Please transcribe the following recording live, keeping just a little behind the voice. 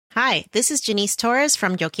Hi, this is Janice Torres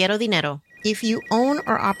from Yo Quiero Dinero. If you own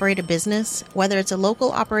or operate a business, whether it's a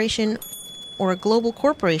local operation or a global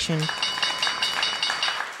corporation,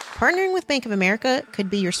 partnering with Bank of America could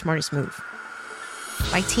be your smartest move.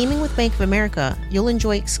 By teaming with Bank of America, you'll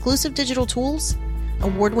enjoy exclusive digital tools,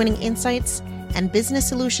 award-winning insights, and business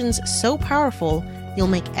solutions so powerful, you'll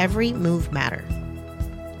make every move matter.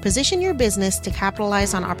 Position your business to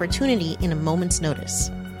capitalize on opportunity in a moment's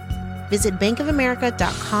notice. Visit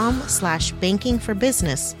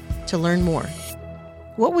bankofamerica.com/bankingforbusiness to learn more.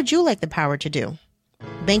 What would you like the power to do?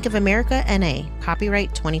 Bank of America N.A.,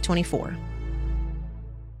 copyright 2024.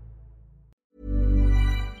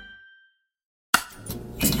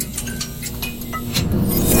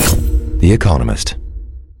 The Economist.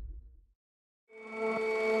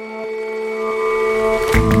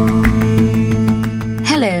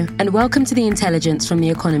 Hello, and welcome to The Intelligence from The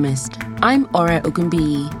Economist. I'm Ora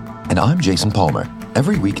Ogunbiyi. And I'm Jason Palmer.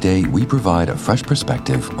 Every weekday, we provide a fresh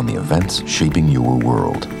perspective on the events shaping your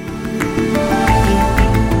world.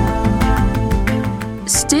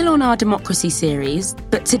 Still on our democracy series,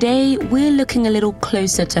 but today we're looking a little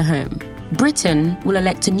closer to home. Britain will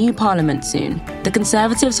elect a new parliament soon. The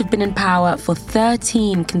Conservatives have been in power for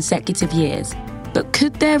 13 consecutive years. But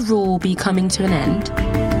could their rule be coming to an end?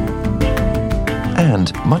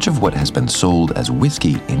 And much of what has been sold as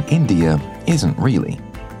whiskey in India isn't really.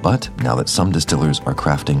 But now that some distillers are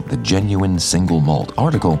crafting the genuine single malt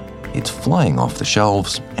article, it's flying off the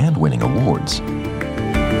shelves and winning awards.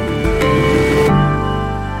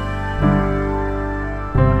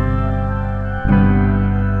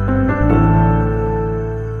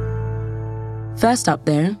 First up,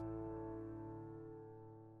 though,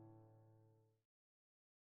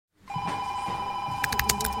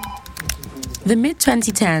 the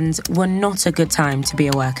mid-2010s were not a good time to be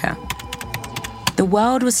a worker. The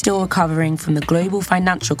world was still recovering from the global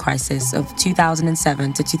financial crisis of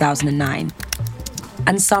 2007 to 2009.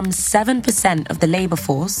 And some 7% of the labour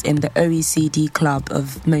force in the OECD club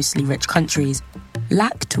of mostly rich countries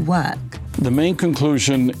lacked work. The main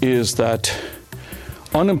conclusion is that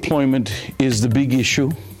unemployment is the big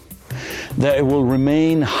issue, that it will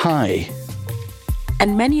remain high.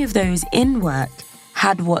 And many of those in work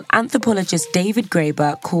had what anthropologist David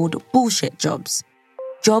Graeber called bullshit jobs.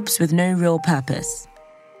 Jobs with no real purpose.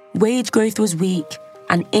 Wage growth was weak,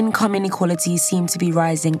 and income inequality seemed to be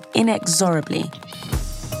rising inexorably.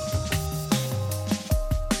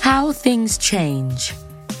 How things change.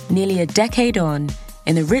 Nearly a decade on,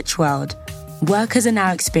 in the rich world, workers are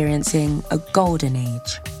now experiencing a golden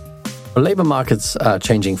age. Labour markets are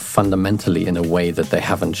changing fundamentally in a way that they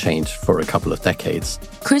haven't changed for a couple of decades.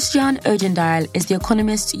 Christian Odendaal is The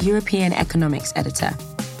Economist's European economics editor.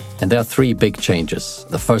 And there are three big changes.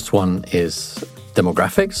 The first one is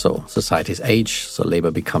demographic, so societies age, so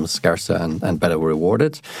labour becomes scarcer and better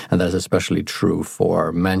rewarded. And that is especially true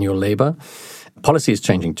for manual labour. Policy is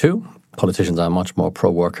changing too. Politicians are much more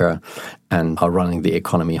pro-worker and are running the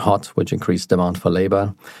economy hot, which increased demand for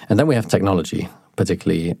labour. And then we have technology,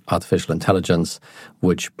 particularly artificial intelligence,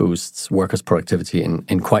 which boosts workers' productivity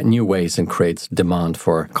in quite new ways and creates demand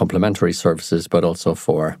for complementary services, but also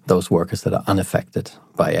for those workers that are unaffected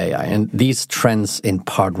by AI. And these trends in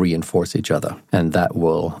part reinforce each other, and that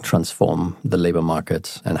will transform the labour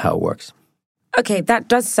market and how it works. Okay, that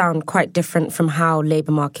does sound quite different from how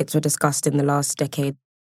labour markets were discussed in the last decade.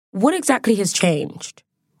 What exactly has changed?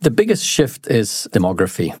 The biggest shift is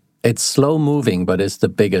demography. It's slow moving, but it's the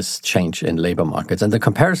biggest change in labor markets. And the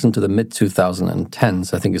comparison to the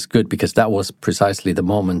mid-2010s, I think, is good because that was precisely the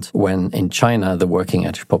moment when in China, the working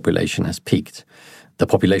age population has peaked. The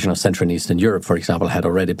population of Central and Eastern Europe, for example, had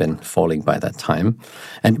already been falling by that time.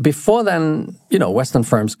 And before then, Western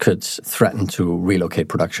firms could threaten to relocate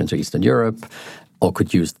production to Eastern Europe or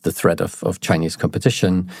could use the threat of Chinese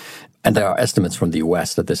competition. And there are estimates from the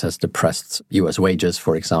US that this has depressed US wages,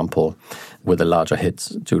 for example, with a larger hit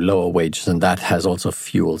to lower wages. And that has also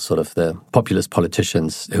fueled sort of the populist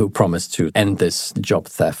politicians who promised to end this job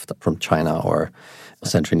theft from China or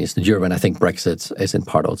Central and Eastern Europe. And I think Brexit is in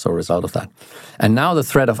part also a result of that. And now the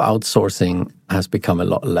threat of outsourcing has become a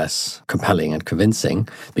lot less compelling and convincing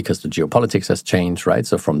because the geopolitics has changed, right?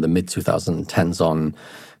 So from the mid-2010s on,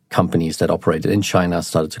 companies that operated in China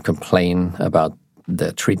started to complain about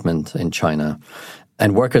the treatment in China.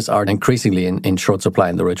 And workers are increasingly in short supply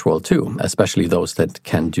in the rich world too, especially those that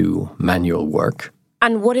can do manual work.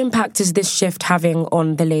 And what impact is this shift having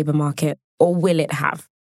on the labour market, or will it have?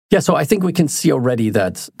 Yeah, so I think we can see already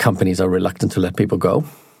that companies are reluctant to let people go.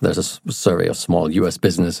 There's a survey of small US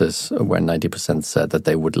businesses where 90% said that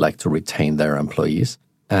they would like to retain their employees.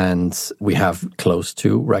 And we have close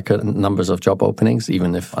to record numbers of job openings,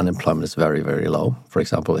 even if unemployment is very, very low. For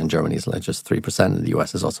example, in Germany, it's like just 3%. In the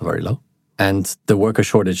US, is also very low. And the worker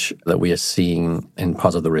shortage that we are seeing in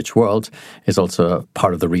parts of the rich world is also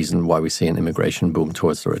part of the reason why we see an immigration boom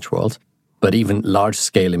towards the rich world. But even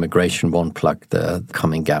large-scale immigration won't plug the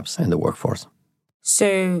coming gaps in the workforce.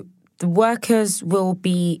 So the workers will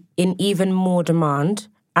be in even more demand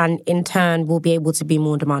and in turn will be able to be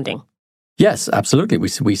more demanding. Yes, absolutely.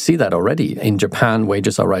 We see that already. In Japan,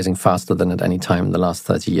 wages are rising faster than at any time in the last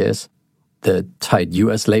 30 years. The tight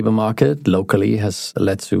US labor market locally has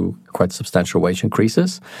led to quite substantial wage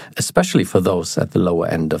increases, especially for those at the lower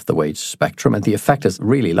end of the wage spectrum. And the effect is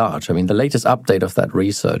really large. I mean, the latest update of that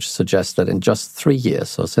research suggests that in just 3 years,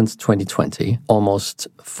 so since 2020, almost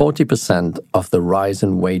 40% of the rise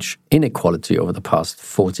in wage inequality over the past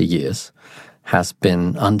 40 years has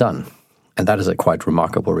been undone. And that is a quite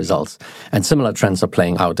remarkable result. And similar trends are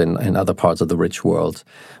playing out in other parts of the rich world,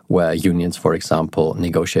 where unions, for example,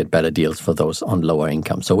 negotiate better deals for those on lower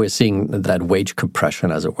income. So we're seeing that wage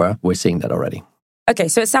compression, as it were. We're seeing that already. Okay,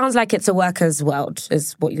 so it sounds like it's a workers' world,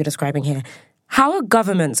 is what you're describing here. How are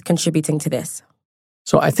governments contributing to this?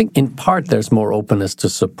 So I think in part there's more openness to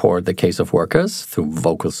support the case of workers through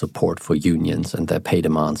vocal support for unions and their pay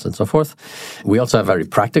demands and so forth. We also have very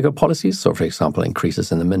practical policies. So, for example,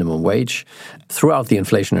 increases in the minimum wage. Throughout the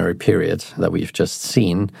inflationary period that we've just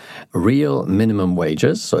seen, real minimum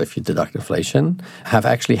wages, so if you deduct inflation, have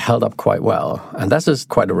actually held up quite well. And this is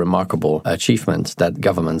quite a remarkable achievement that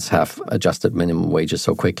governments have adjusted minimum wages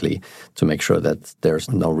so quickly to make sure that there's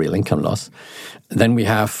no real income loss. Then we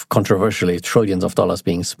have controversially trillions of dollars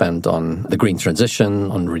being spent on the green transition,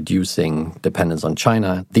 on reducing dependence on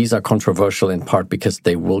China. These are controversial in part because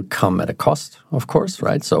they will come at a cost, of course,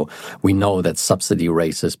 right? So we know that subsidy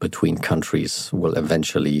races between countries will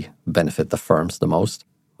eventually benefit the firms the most.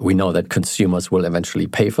 We know that consumers will eventually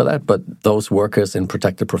pay for that, but those workers in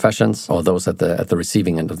protected professions or those at the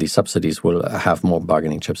receiving end of these subsidies will have more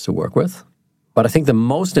bargaining chips to work with. But I think the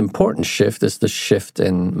most important shift is the shift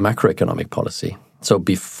in macroeconomic policy. So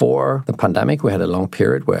before the pandemic, we had a long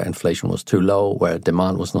period where inflation was too low, where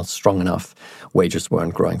demand was not strong enough, wages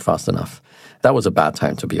weren't growing fast enough. That was a bad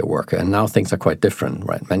time to be a worker. And now things are quite different,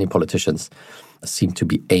 right? Many politicians seem to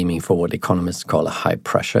be aiming for what economists call a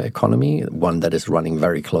high-pressure economy, one that is running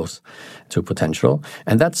very close to potential.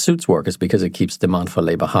 And that suits workers because it keeps demand for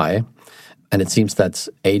labor high. And it seems that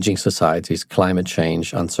aging societies, climate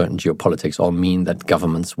change, uncertain geopolitics all mean that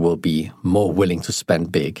governments will be more willing to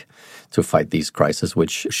spend big to fight these crises,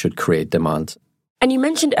 which should create demand. And you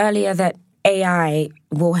mentioned earlier that AI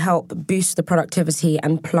will help boost the productivity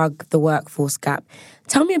and plug the workforce gap.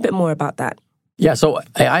 Tell me a bit more about that. Yeah, so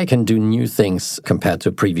AI can do new things compared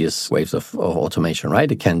to previous waves of automation,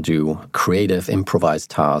 right? It can do creative, improvised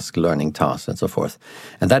tasks, learning tasks, and so forth.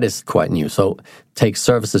 And that is quite new. So take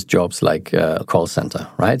services jobs like a call center,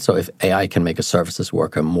 right? So if AI can make a services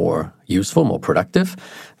worker more useful, more productive,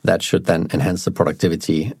 that should then enhance the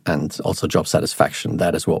productivity and also job satisfaction.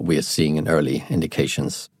 That is what we are seeing in early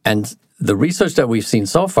indications. And the research that we've seen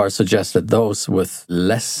so far suggests that those with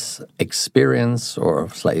less experience or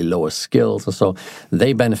slightly lower skills or so,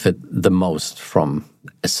 they benefit the most from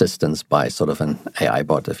assistance by sort of an AI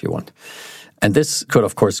bot, if you want. And this could,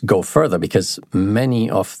 of course, go further because many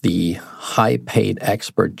of the high-paid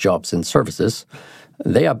expert jobs in services,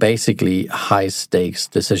 they are basically high-stakes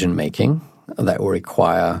decision-making that will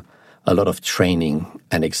require a lot of training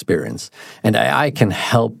and experience. And AI can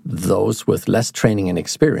help those with less training and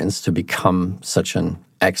experience to become such an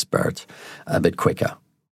expert a bit quicker.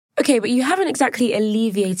 Okay, but you haven't exactly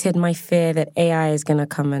alleviated my fear that AI is going to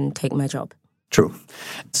come and take my job. True.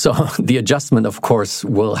 So the adjustment, of course,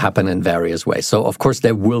 will happen in various ways. So, of course,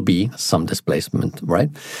 there will be some displacement, right?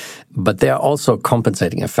 But there are also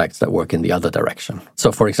compensating effects that work in the other direction.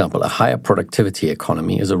 So, for example, a higher productivity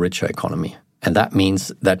economy is a richer economy. And that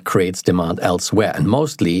means that creates demand elsewhere. And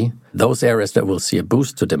mostly, those areas that will see a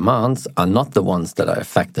boost to demand are not the ones that are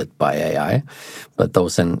affected by AI, but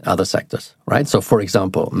those in other sectors, right? So, for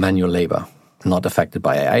example, manual labor, not affected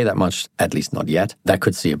by AI that much, at least not yet. That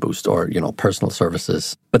could see a boost, or, personal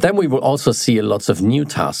services. But then we will also see lots of new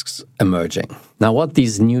tasks emerging. Now, what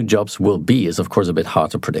these new jobs will be is, of course, a bit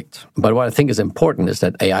hard to predict. But what I think is important is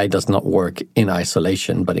that AI does not work in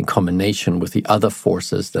isolation, but in combination with the other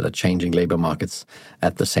forces that are changing labor markets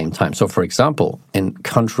at the same time. So, for example, in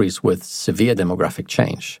countries with severe demographic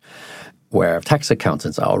change, where tax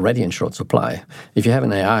accountants are already in short supply. If you have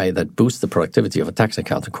an AI that boosts the productivity of a tax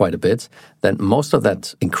accountant quite a bit, then most of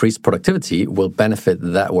that increased productivity will benefit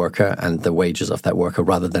that worker and the wages of that worker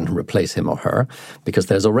rather than replace him or her, because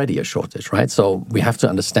there's already a shortage, right? So we have to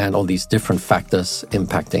understand all these different factors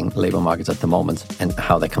impacting labor markets at the moment and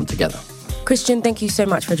how they come together. Christian, thank you so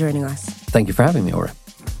much for joining us. Thank you for having me, Ora.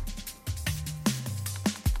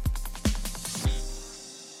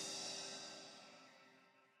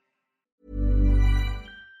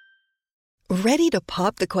 Ready to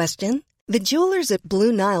pop the question? The jewelers at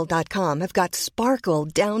BlueNile.com have got sparkle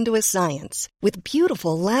down to a science with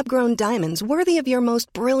beautiful lab-grown diamonds worthy of your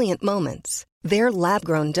most brilliant moments. Their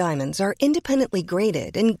lab-grown diamonds are independently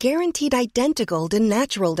graded and guaranteed identical to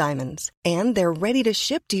natural diamonds, and they're ready to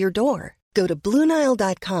ship to your door. Go to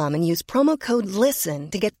BlueNile.com and use promo code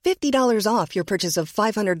LISTEN to get $50 off your purchase of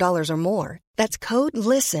 $500 or more. That's code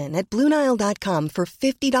LISTEN at BlueNile.com for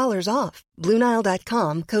 $50 off.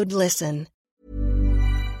 BlueNile.com, code LISTEN.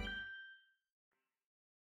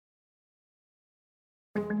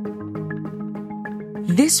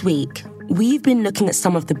 This week, we've been looking at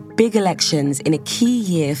some of the big elections in a key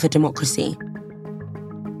year for democracy.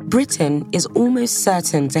 Britain is almost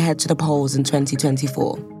certain to head to the polls in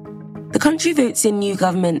 2024. The country votes in new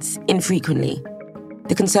governments infrequently.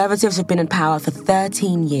 The Conservatives have been in power for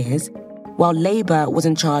 13 years, while Labour was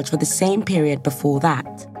in charge for the same period before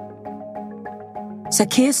that. Sir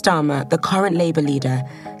Keir Starmer, the current Labour leader,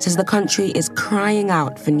 says the country is crying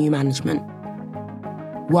out for new management,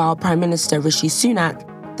 while Prime Minister Rishi Sunak,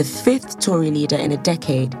 the fifth Tory leader in a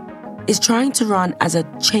decade, is trying to run as a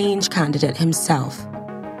change candidate himself.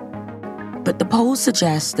 But the polls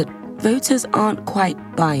suggest that voters aren't quite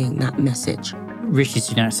buying that message. Rishi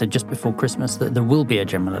Sunak said just before Christmas that there will be a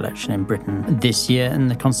general election in Britain this year, and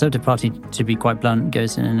the Conservative Party, to be quite blunt,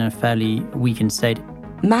 goes in a fairly weakened state.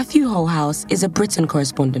 Matthew Holhouse is a Britain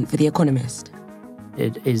correspondent for The Economist.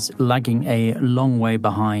 It is lagging a long way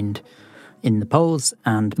behind in the polls,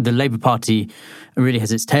 and the Labour Party really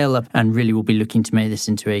has its tail up and really will be looking to make this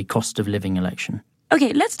into a cost of living election.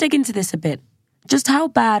 Okay, let's dig into this a bit. Just how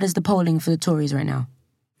bad is the polling for the Tories right now?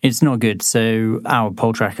 It's not good. So our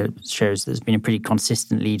poll tracker shows there's been a pretty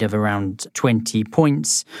consistent lead of around 20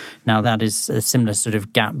 points. Now, that is a similar sort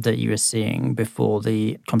of gap that you were seeing before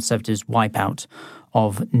the Conservatives' wipeout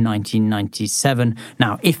of 1997.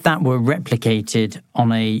 Now, if that were replicated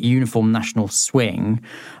on a uniform national swing,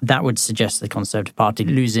 that would suggest the Conservative Party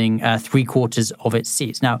losing 3/4 of its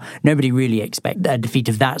seats. Now, nobody really expects a defeat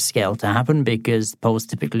of that scale to happen because polls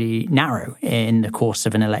typically narrow in the course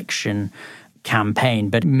of an election campaign,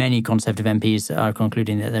 but many Conservative MPs are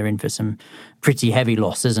concluding that they're in for some pretty heavy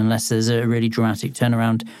losses unless there's a really dramatic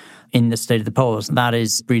turnaround in the state of the polls. That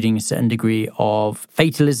is breeding a certain degree of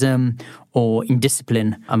fatalism or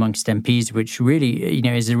indiscipline amongst MPs, which really,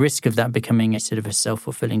 is a risk of that becoming a sort of a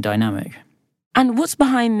self-fulfilling dynamic. And what's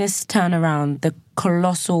behind this turnaround, the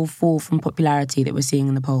colossal fall from popularity that we're seeing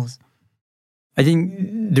in the polls? I think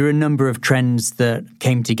there are a number of trends that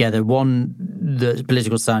came together. One that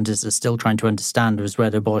political scientists are still trying to understand was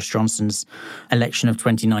whether Boris Johnson's election of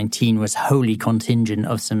 2019 was wholly contingent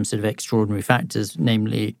of some sort of extraordinary factors,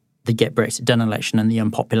 namely the Get Brexit Done election and the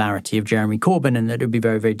unpopularity of Jeremy Corbyn, and that it would be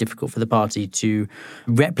very, very difficult for the party to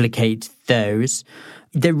replicate those.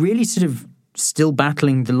 They're really sort of still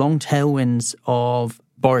battling the long tailwinds of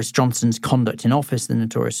Boris Johnson's conduct in office, the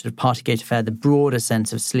notorious sort of Partygate affair, the broader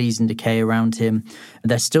sense of sleaze and decay around him.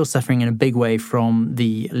 They're still suffering in a big way from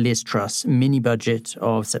the Liz Truss mini-budget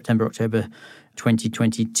of September-October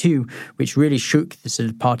 2022, which really shook the sort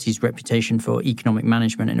of party's reputation for economic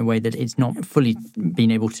management in a way that it's not fully been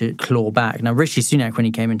able to claw back. Now, Rishi Sunak, when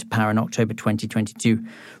he came into power in October 2022,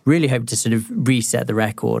 really hoped to sort of reset the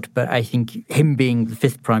record. But I think him being the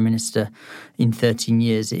fifth prime minister in 13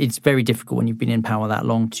 years, it's very difficult when you've been in power that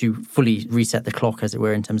long to fully reset the clock, as it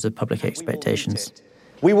were, in terms of public expectations.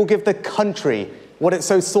 We will give the country what it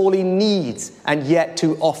so sorely needs and yet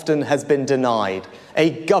too often has been denied: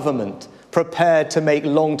 a government prepared to make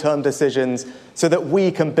long-term decisions so that we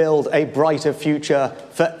can build a brighter future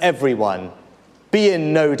for everyone. Be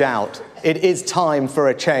in no doubt, it is time for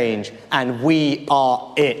a change, and we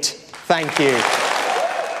are it. Thank you.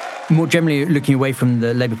 More generally, looking away from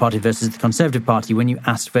the Labour Party versus the Conservative Party, when you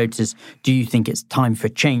ask voters, do you think it's time for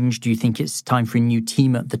change? Do you think it's time for a new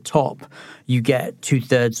team at the top? You get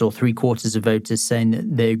 2/3 or 3/4 of voters saying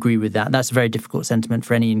that they agree with that. That's a very difficult sentiment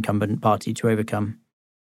for any incumbent party to overcome.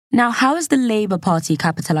 Now, how is the Labour Party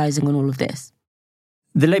capitalising on all of this?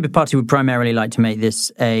 The Labour Party would primarily like to make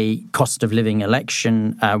this a cost of living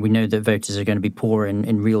election. We know that voters are going to be poorer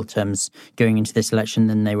in real terms going into this election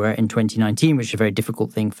than they were in 2019, which is a very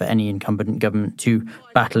difficult thing for any incumbent government to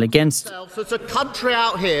battle against. There's a country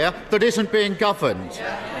out here that isn't being governed,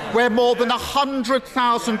 where more than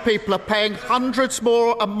 100,000 people are paying hundreds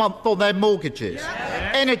more a month on their mortgages,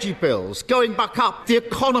 energy bills going back up, the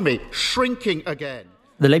economy shrinking again.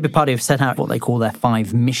 The Labour Party have set out what they call their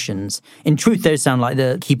 5 missions. In truth, those sound like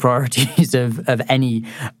the key priorities of any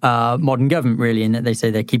modern government, really, in that they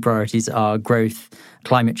say their key priorities are growth,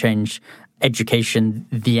 climate change, education,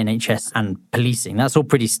 the NHS and policing. That's all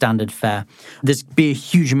pretty standard fare. There's be a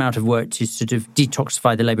huge amount of work to sort of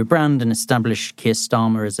detoxify the Labour brand and establish Keir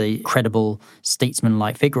Starmer as a credible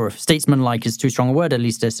statesman-like figure. Or if statesman-like is too strong a word, at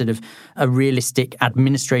least a sort of a realistic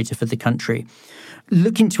administrator for the country.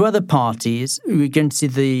 Looking to other parties, we're going to see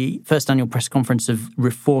the first annual press conference of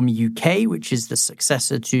Reform UK, which is the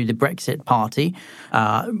successor to the Brexit Party,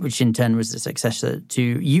 which in turn was the successor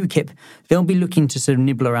to UKIP. They'll be looking to sort of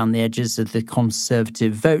nibble around the edges of the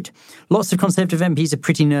Conservative vote. Lots of Conservative MPs are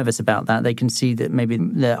pretty nervous about that. They can see that maybe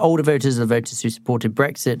the older voters, the voters who supported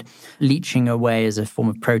Brexit, leeching away as a form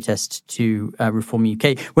of protest to Reform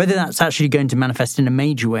UK. Whether that's actually going to manifest in a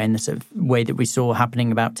major way, in the sort of way that we saw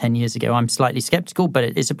happening about 10 years ago, I'm slightly sceptical, but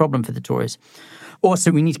it's a problem for the Tories.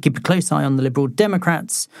 Also, we need to keep a close eye on the Liberal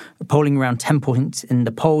Democrats, polling around 10 points in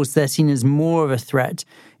the polls. They're seen as more of a threat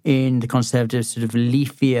in the Conservative sort of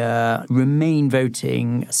leafier, Remain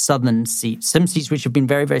voting southern seats, some seats which have been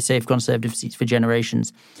very, very safe Conservative seats for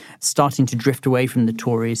generations, starting to drift away from the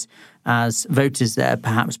Tories as voters there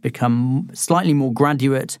perhaps become slightly more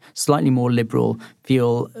graduate, slightly more liberal,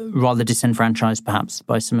 feel rather disenfranchised perhaps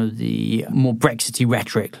by some of the more Brexity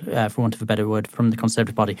rhetoric, for want of a better word, from the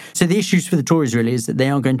Conservative Party. So the issues for the Tories really is that they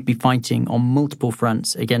are going to be fighting on multiple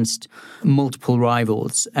fronts against multiple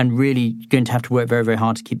rivals and really going to have to work very, very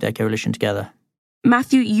hard to keep their coalition together.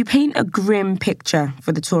 Matthew, you paint a grim picture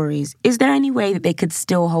for the Tories. Is there any way that they could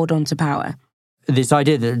still hold on to power? This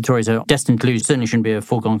idea that the Tories are destined to lose certainly shouldn't be a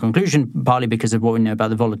foregone conclusion, partly because of what we know about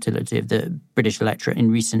the volatility of the British electorate in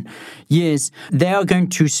recent years. They are going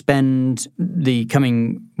to spend the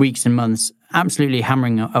coming weeks and months absolutely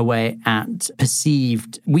hammering away at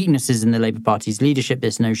perceived weaknesses in the Labour Party's leadership,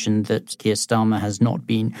 this notion that Keir Starmer has not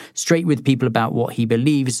been straight with people about what he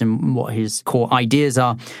believes and what his core ideas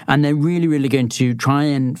are. And they're really, really going to try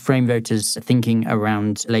and frame voters thinking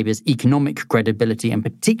around Labour's economic credibility, and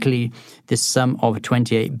particularly this sum of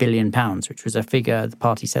 £28 billion, which was a figure the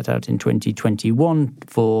party set out in 2021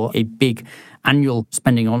 for a big annual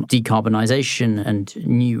spending on decarbonisation and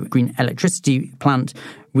new green electricity plant,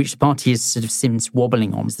 which the party is sort of since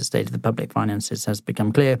wobbling on as the state of the public finances has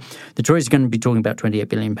become clear. The Tories are going to be talking about £28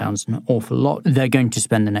 billion, an awful lot. They're going to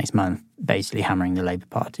spend the next month basically hammering the Labour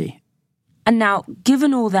Party. And now,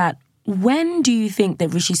 given all that, when do you think that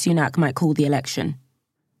Rishi Sunak might call the election?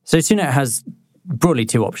 So Sunak has broadly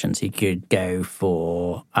 2 options. He could go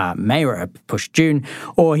for May or a push June,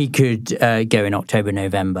 or he could go in October,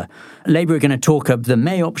 November. Labour are going to talk up the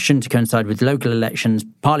May option to coincide with local elections,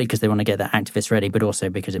 partly because they want to get their activists ready, but also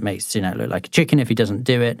because it makes Sunak look like a chicken if he doesn't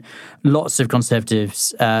do it. Lots of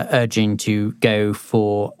Conservatives urging to go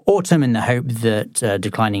for autumn in the hope that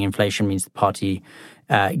declining inflation means the party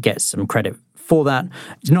gets some credit for that.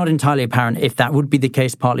 It's not entirely apparent if that would be the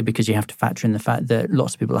case, partly because you have to factor in the fact that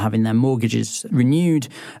lots of people are having their mortgages renewed,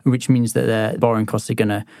 which means that their borrowing costs are going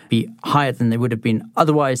to be higher than they would have been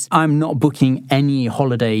otherwise. I'm not booking any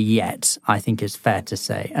holiday yet, I think is fair to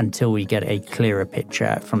say, until we get a clearer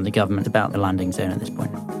picture from the government about the landing zone at this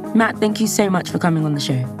point. Matt, thank you so much for coming on the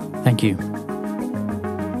show. Thank you.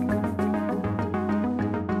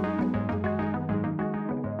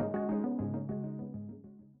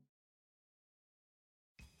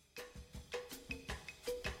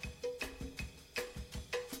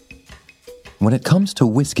 When it comes to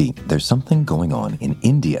whiskey, there's something going on in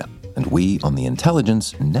India, and we on The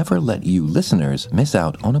Intelligence never let you listeners miss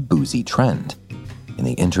out on a boozy trend. In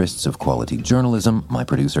the interests of quality journalism, my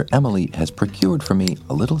producer Emily has procured for me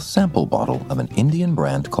a little sample bottle of an Indian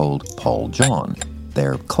brand called Paul John,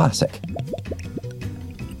 their classic.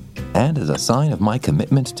 And as a sign of my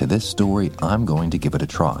commitment to this story, I'm going to give it a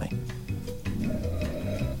try.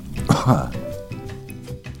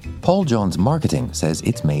 Paul John's marketing says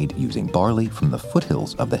it's made using barley from the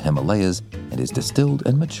foothills of the Himalayas and is distilled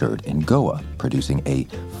and matured in Goa, producing a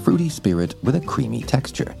fruity spirit with a creamy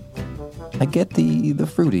texture. I get the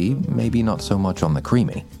fruity, maybe not so much on the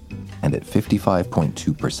creamy. And at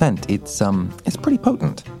 55.2%, it's pretty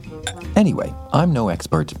potent. Anyway, I'm no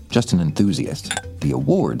expert, just an enthusiast. the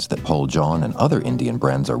awards that Paul John and other Indian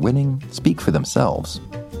brands are winning speak for themselves.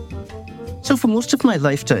 So for most of my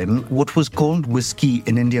lifetime, what was called whiskey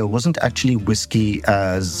in India wasn't actually whiskey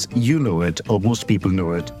as you know it, or most people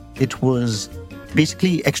know it. It was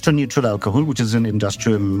basically extra neutral alcohol, which is an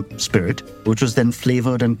industrial spirit, which was then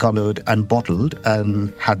flavored and colored and bottled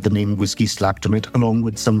and had the name whiskey slapped on it, along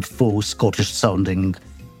with some faux Scottish-sounding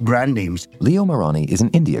brand names. Leo Marani is an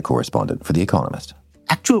India correspondent for The Economist.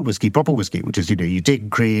 Actual whiskey, proper whiskey, which is, you take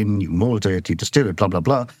grain, you malt it, you distill it, blah, blah,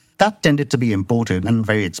 blah, that tended to be imported and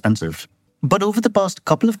very expensive. But over the past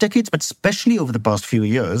couple of decades, but especially over the past few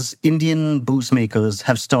years, Indian booze makers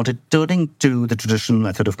have started turning to the traditional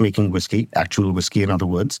method of making whiskey, actual whiskey in other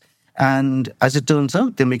words. And as it turns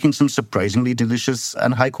out, they're making some surprisingly delicious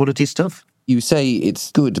and high-quality stuff. You say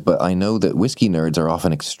it's good, but I know that whiskey nerds are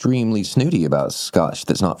often extremely snooty about Scotch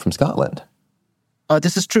that's not from Scotland.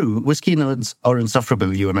 This is true. Whiskey nerds are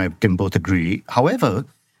insufferable, you and I can both agree. However,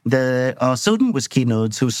 there are certain whiskey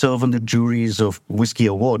nerds who serve on the juries of whiskey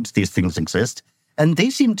awards. These things exist. And they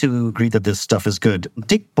seem to agree that this stuff is good.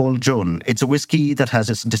 Take Paul John. It's a whiskey that has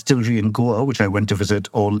its distillery in Goa, which I went to visit,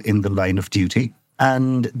 all in the line of duty.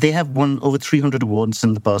 And they have won over 300 awards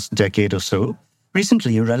in the past decade or so.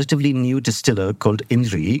 Recently, a relatively new distiller called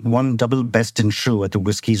Indri won double Best in Show at the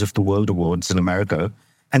Whiskies of the World Awards in America.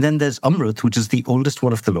 And then there's Amrut, which is the oldest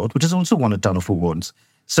one of the lot, which has also won a ton of awards.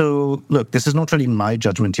 So, look, this is not really my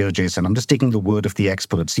judgment here, Jason. I'm just taking the word of the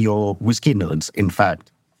experts, your whiskey nerds, in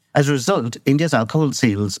fact. As a result, India's alcohol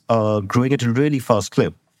sales are growing at a really fast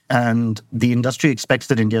clip. And the industry expects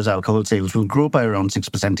that India's alcohol sales will grow by around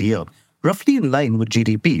 6% a year, roughly in line with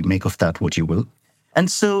GDP, make of that what you will. And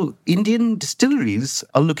so Indian distilleries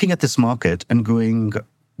are looking at this market and going,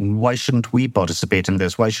 why shouldn't we participate in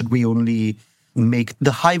this? Why should we only make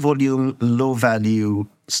the high volume, low value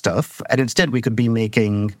stuff? And instead we could be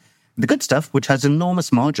making the good stuff, which has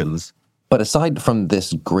enormous margins. But aside from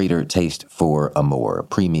this greater taste for a more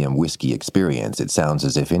premium whiskey experience, it sounds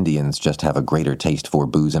as if Indians just have a greater taste for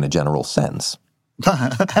booze in a general sense.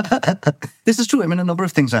 This is true. I mean, a number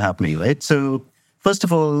of things are happening, right? So first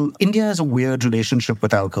of all, India has a weird relationship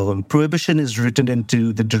with alcohol. Prohibition is written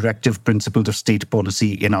into the directive principles of state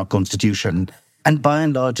policy in our constitution. And by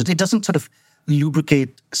and large, it doesn't sort of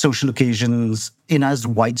lubricate social occasions in as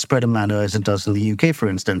widespread a manner as it does in the UK, for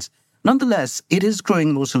instance. Nonetheless, it is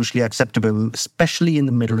growing more socially acceptable, especially in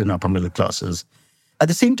the middle and upper middle classes. At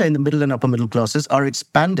the same time, the middle and upper middle classes are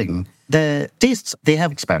expanding. Their tastes, they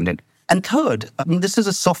have expanded. And third, this is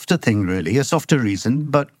a softer thing, really, a softer reason,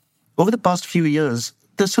 but over the past few years,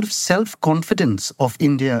 the sort of self-confidence of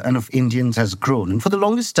India and of Indians has grown. And for the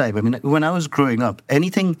longest time, I mean, when I was growing up,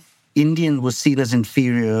 anything Indian was seen as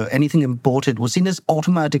inferior, anything imported was seen as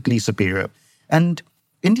automatically superior. And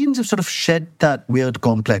Indians have sort of shed that weird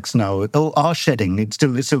complex now, or are shedding, it's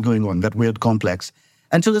still going on, that weird complex.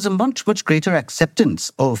 And so there's a much, much greater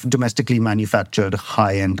acceptance of domestically manufactured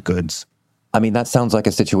high-end goods. I mean, that sounds like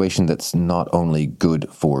a situation that's not only good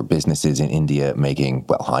for businesses in India making,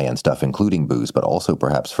 well, high-end stuff, including booze, but also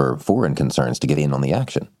perhaps for foreign concerns to get in on the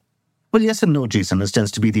action. Well, yes and no, Jason. This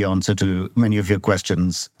tends to be the answer to many of your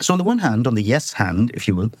questions. So on the one hand, on the yes hand, if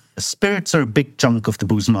you will, spirits are a big chunk of the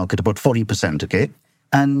booze market, about 40%, okay?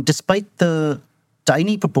 And despite the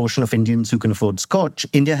tiny proportion of Indians who can afford Scotch,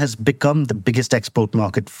 India has become the biggest export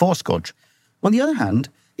market for Scotch. On the other hand,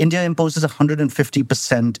 India imposes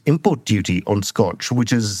 150% import duty on Scotch,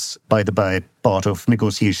 which is, by the by, part of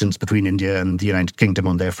negotiations between India and the United Kingdom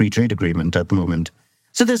on their free trade agreement at the moment.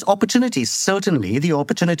 So there's opportunity, certainly, the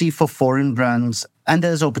opportunity for foreign brands, and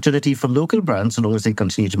there's opportunity for local brands so long as they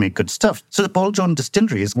continue to make good stuff. So the Paul John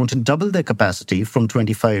distilleries want to double their capacity from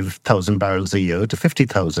 25,000 barrels a year to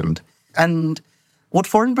 50,000. And what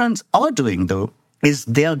foreign brands are doing, though, is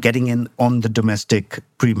they are getting in on the domestic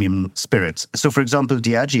premium spirits. So, for example,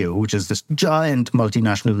 Diageo, which is this giant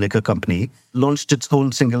multinational liquor company, launched its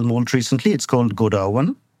own single malt recently. It's called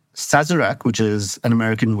Godawan. Sazerac, which is an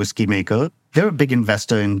American whiskey maker, they're a big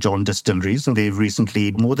investor in John Distilleries, and they've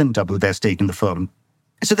recently more than doubled their stake in the firm.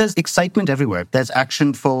 So there's excitement everywhere. There's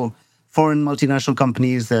action for foreign multinational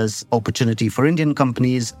companies, there's opportunity for Indian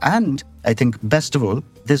companies, and I think best of all,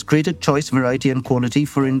 there's greater choice, variety, and quality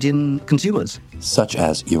for Indian consumers. Such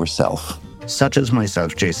as yourself. Such as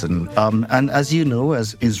myself, Jason. And as you know,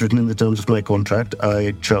 as is written in the terms of my contract,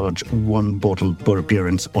 I charge 1 bottle per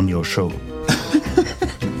appearance on your show.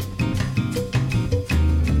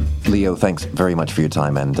 Leo, thanks very much for your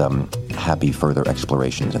time, and happy further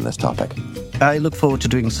explorations in this topic. I look forward to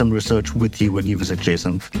doing some research with you when you visit,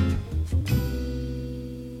 Jason.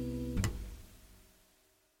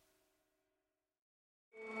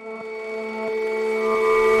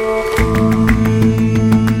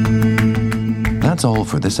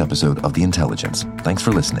 for this episode of The Intelligence. Thanks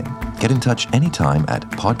for listening. Get in touch anytime at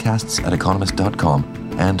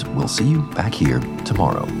podcasts@economist.com, and we'll see you back here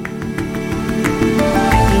tomorrow.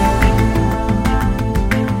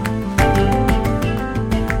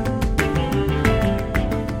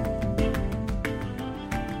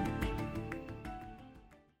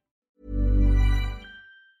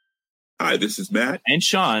 Hi, this is Matt and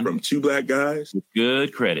Sean from Two Black Guys with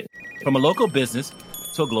Good Credit. From a local business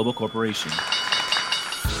to a global corporation,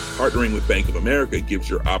 partnering with Bank of America gives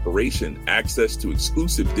your operation access to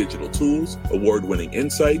exclusive digital tools, award-winning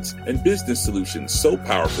insights, and business solutions so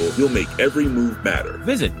powerful you'll make every move matter.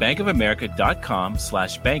 Visit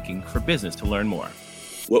bankofamerica.com/banking for business to learn more.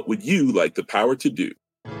 What would you like the power to do?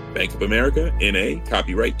 Bank of America, N.A.,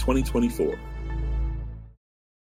 copyright 2024.